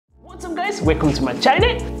What's up guys, welcome to my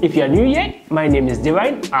channel. If you are new here, my name is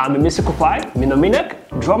Divine. I'm a musical choir, minominak,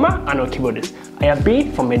 drummer and a keyboardist. I have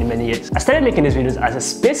been for many years. I started making these videos as a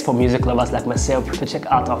space for music lovers like myself to check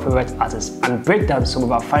out our favorite artists and break down some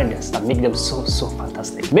of our findings that make them so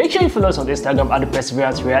fantastic. Make sure you follow us on Instagram at the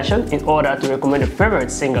Perseverance Reaction in order to recommend your favorite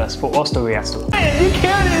singers for us to react to. Hey, you killed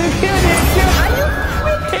it. Are you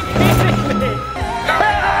freaking kidding me?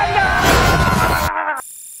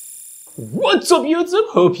 What's up YouTube?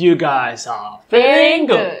 Hope you guys are feeling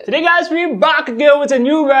good. Today guys, we're back again with a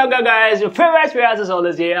new burger guys. Your favorite reactors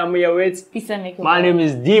always here. I'm here with my name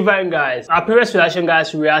is Divine guys. Our previous reaction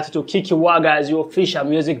guys, we reacted to Kukushka guys, your official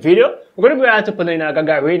music video. We're going to be reacting to Polina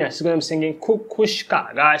Gagarina. She's going to be singing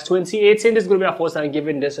Kukushka guys. 2018, this is going to be our first time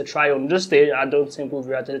giving this a try on this stage. I don't think we've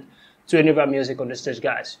reacted to any of our music on the stage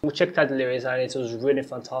guys. We checked out the lyrics and it was really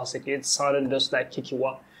fantastic. It sounded just like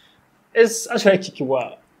Kukushka. It's actually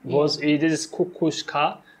Kukushka. Because it is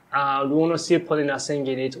Kukushka and we want to see Polina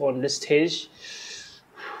singing it on the stage.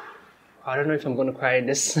 I don't know if I'm going to cry in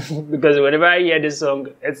this because whenever I hear this song,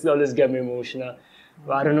 it's always get me emotional.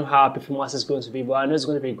 But I don't know how our performance is going to be, but I know it's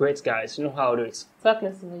going to be great guys. You know how I'll do it.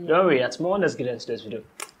 Don't worry, that's more. Let's get into this video.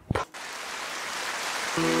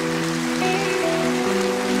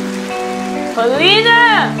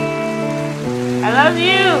 Polina! I love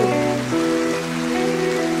you!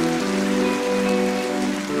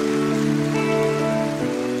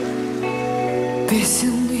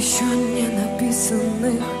 Песен еще не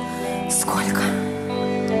написанных сколько?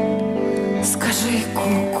 Скажи,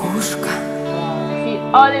 кукушка,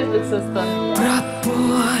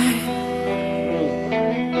 пропой.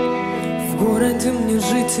 В городе мне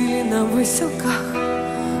жить или на выселках,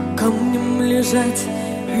 камнем лежать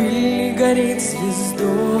или гореть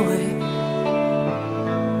звездой.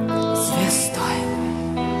 Звездой.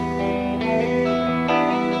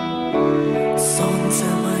 Солнце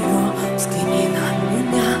мое, взгляни на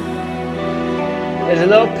меня. There's a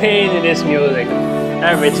lot of pain in this music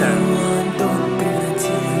every time. Ладонь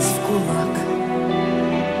превратилась в кулак.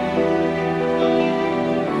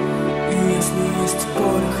 И если есть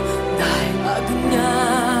порох, дай огня.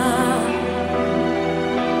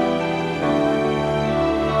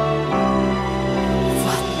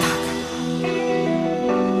 Вот так.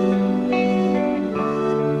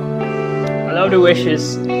 I love the way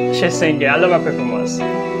she's singing. I love her performance.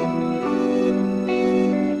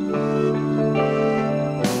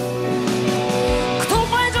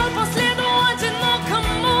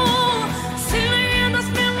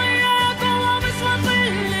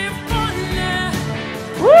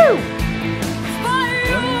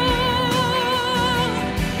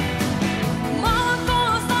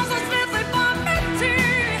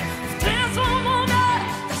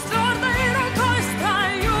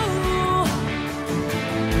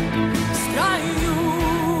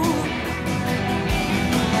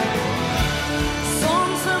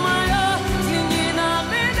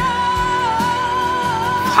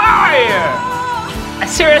 I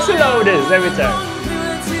seriously love this every time.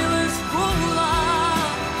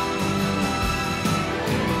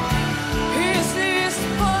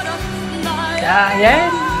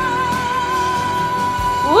 Yeah.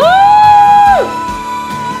 Woo!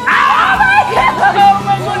 Oh my god! Oh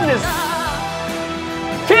my goodness!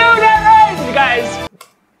 Feel that range, guys!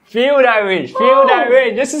 Feel that range. Feel that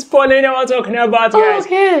range. This is Polina I'm talking about, guys.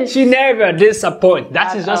 Okay. She never disappoints.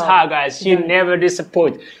 That is just her, guys. She never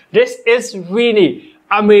disappoints. This is really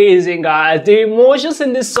amazing, guys. The emotions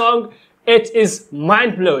in this song, it is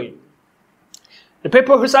mind-blowing. The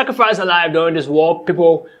people who sacrificed their life during this war,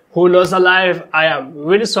 people who lost their life, I am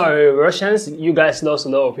really sorry, Russians. You guys lost a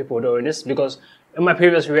lot of people during this because in my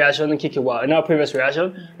previous reaction, in our previous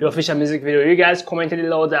reaction, the official music video, you guys commented a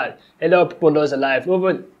lot that a lot of people lost their life.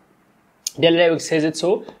 Even the lyrics says it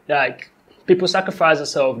so, like people sacrifice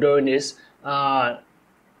themselves during this.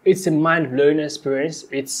 It's a mind-blowing experience.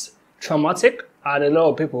 It's traumatic, and a lot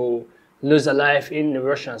of people lose their life in the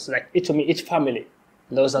Russians. Like each family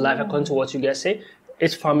lost their life. According to what you guys say,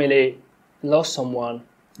 each family lost someone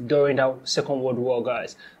during the Second World War,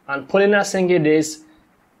 guys. And Polina singing this,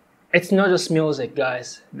 it's not just music,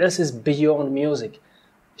 guys. This is beyond music.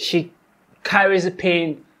 She carries the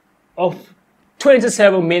pain of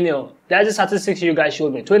 27 million. That's the statistics you guys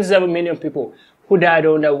showed me. 27 million people who died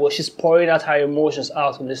on that war. She's pouring out her emotions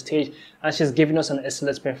out on the stage and she's giving us an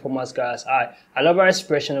excellent performance, guys. I love her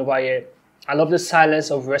expression over here. I love the silence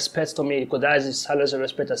of respect to me because that is the silence of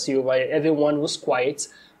respect I see over here. Everyone was quiet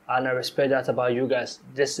and I respect that about you guys.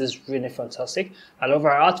 This is really fantastic. I love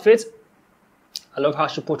her outfit. I love how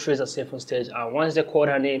she portrays herself on stage, and once they called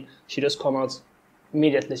her name, she just come out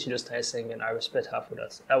immediately. She just started singing. I respect her for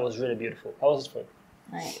that. That was really beautiful. How was it for?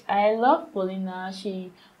 I love Polina.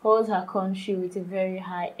 She holds her country with a very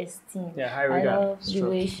high esteem. Yeah, high I regard. love It's the true.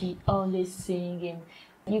 way she always singing.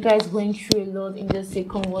 You guys went through a lot in the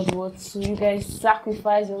Second World War too. You guys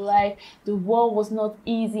sacrificed your life. The war was not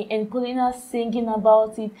easy, and Polina singing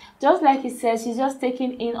about it. Just like he says, she's just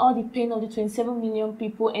taking in all the pain of the 27 million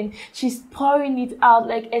people, and she's pouring it out,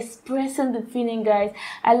 like expressing the feeling, guys.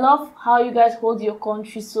 I love how you guys hold your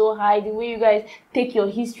country so high, the way you guys take your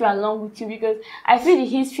history along with you, because I feel the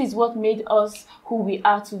history is what made us who we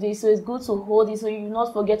are today. So it's good to hold it so you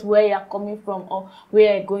not forget where you're coming from or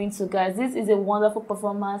where you're going to, guys. This is a wonderful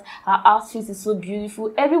performance. Her outfit is so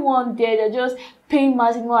beautiful. Everyone there, they're just paying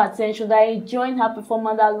maximum attention. They're enjoying her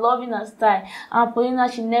performance. They're loving her style. And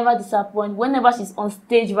Polina, she never disappoints. Whenever she's on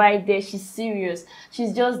stage right there, she's serious.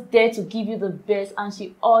 She's just there to give you the best, and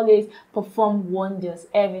she always performs wonders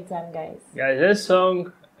every time, guys. Guys, this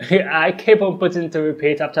song, I keep on putting to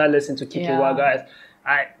repeat after I listen to Kikiwa, guys.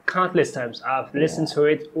 Countless times I've listened to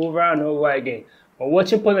it over and over again. But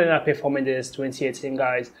watching Polina performing this 2018,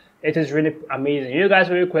 guys, it is really amazing. You guys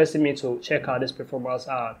were requesting me to check out this performance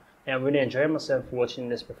out, and I'm really enjoying myself watching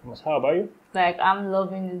this performance. How about you? Like, I'm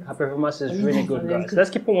loving it. Her performance is really good, guys. Let's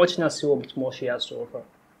keep on watching and see what more she has to offer.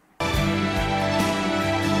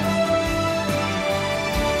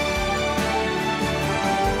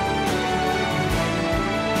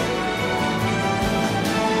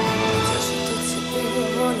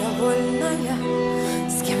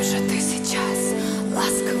 С кем же ты сейчас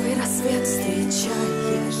ласковый рассвет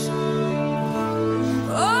встречаешь?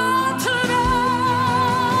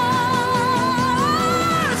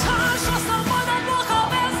 Ответь, что с тобой так плохо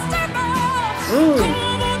без тебя?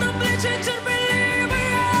 Кому на плечи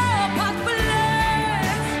терпеливые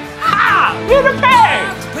подплеть?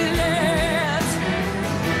 Подплеть.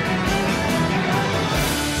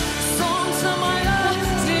 Солнце мое,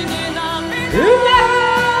 взгляни на меня.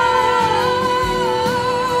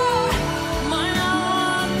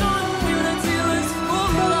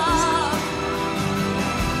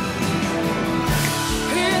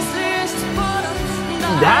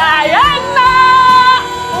 Diana!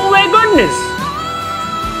 Oh my goodness!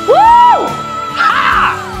 Woo! Ha!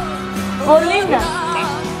 Polina!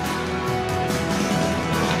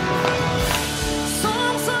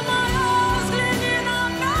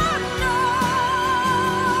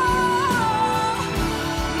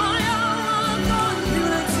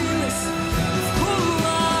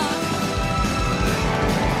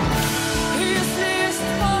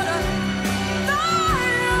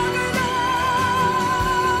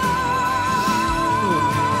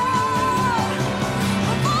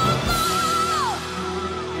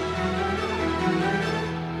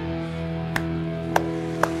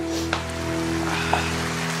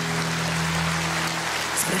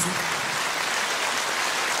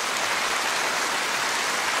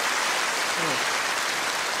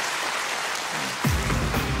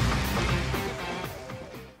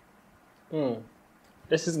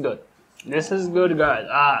 This is good. This is good, guys.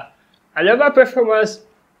 I love her performance.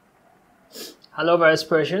 I love her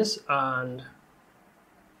expressions, and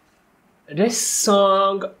this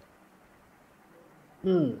song,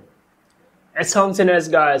 it's something else,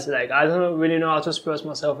 guys. Like, I don't really know how to express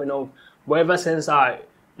myself enough. But ever since I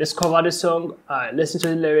discovered this song, I listened to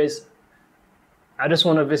the lyrics, I just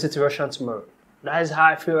want to visit Russia tomorrow. That is how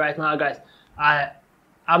I feel right now, guys.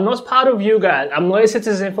 I'm not part of you guys. I'm not a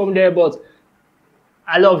citizen from there, but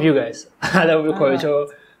I love you guys. I love your culture.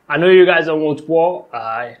 I know you guys don't want war.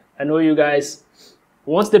 I know you guys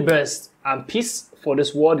want the best and peace for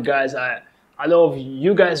this world, guys. I love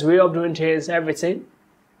you guys' way of doing things, everything.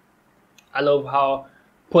 I love how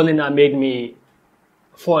Polina made me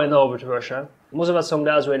fall in love with Russia. Most of the songs,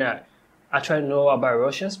 that's when I try to know about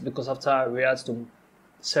Russians, because after I react to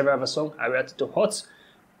several other songs, I react to Hot.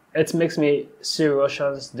 It makes me see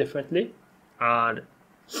Russians differently and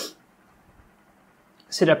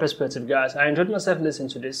see that perspective, guys. I enjoyed myself listening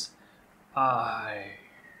to this. I'm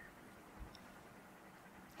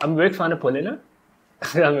a big fan of Polina.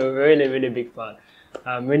 I'm a really, really big fan.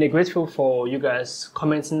 I'm really grateful for you guys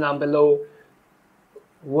commenting down below,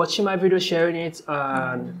 watching my video, sharing it,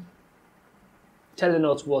 and telling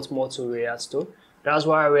us what more to react to. That's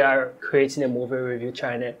why we are creating a movie review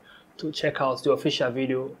channel to check out the official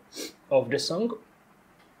video of the song.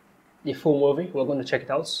 The full movie, we're going to check it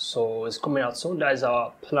out, so it's coming out soon. That is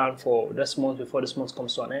our plan for this month, before this month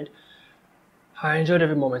comes to an end. I enjoyed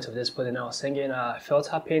every moment of this Polina was singing. I felt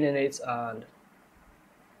happy in it, and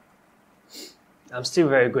I'm still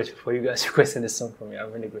very grateful for you guys requesting this song for me.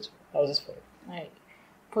 I'm really grateful. How was this for you? Like,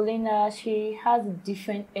 Polina, she has a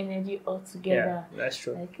different energy altogether. Yeah, that's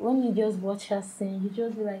true. Like, when you just watch her sing, you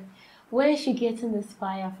just be like, where is she getting this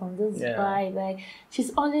fire from? This Yeah. vibe, like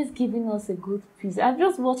she's always giving us a good piece. I'm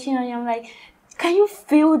just watching her and I'm like, can you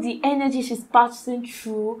feel the energy she's passing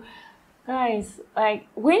through? Guys, like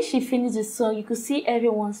when she finished the song, you could see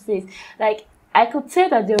everyone's face. Like I could tell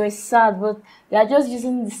that they were sad, but they are just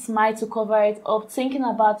using the smile to cover it up, thinking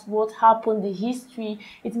about what happened, the history.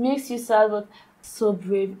 It makes you sad, but so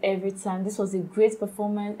brave every time. This was a great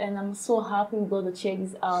performance, and I'm so happy we got to check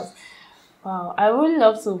this out. Wow, I would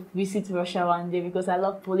love to visit Russia one day because I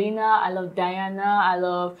love Polina, I love Diana, I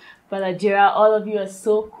love Balajera. All of you are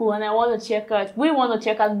so cool, and I want to check out. We want to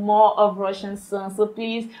check out more of Russian songs, so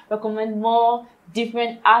please recommend more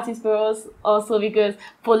different artists for us also, because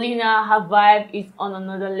Polina, her vibe is on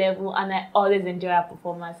another level, and I always enjoy her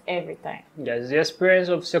performance every time. Yes, the experience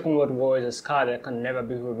of Second World War is a scar that can never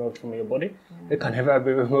be removed from your body. It can never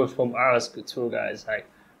be removed from ours too, guys. Like,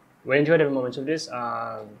 we enjoyed every moment of this.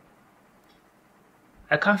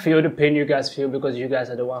 I can't feel the pain you guys feel because you guys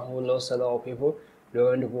are the one who lost a lot of people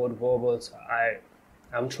during the World War, but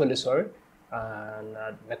I'm truly sorry. And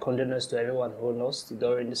my condolences to everyone who lost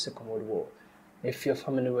during the Second World War. If your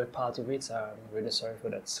family were part of it, I'm really sorry for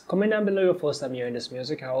that. Comment down below your first time hearing this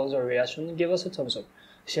music, how was your reaction? Give us a thumbs up.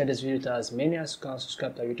 Share this video to as many as you can.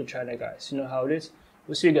 Subscribe to our YouTube channel, guys. You know how it is.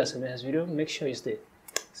 We'll see you guys in the next video. Make sure you stay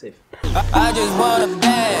safe. I just want a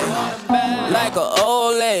bag, like an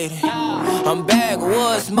old lady. I'm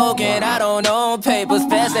backwoods smoking, I don't own papers,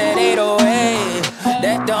 past that 808.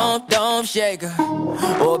 That don't shake her.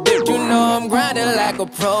 Oh, bitch, you know I'm grinding like a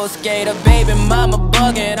pro skater. Baby mama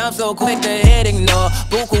bugging, I'm so quick to hit ignore.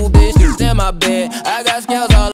 Buku bitches in my bed, I got scales all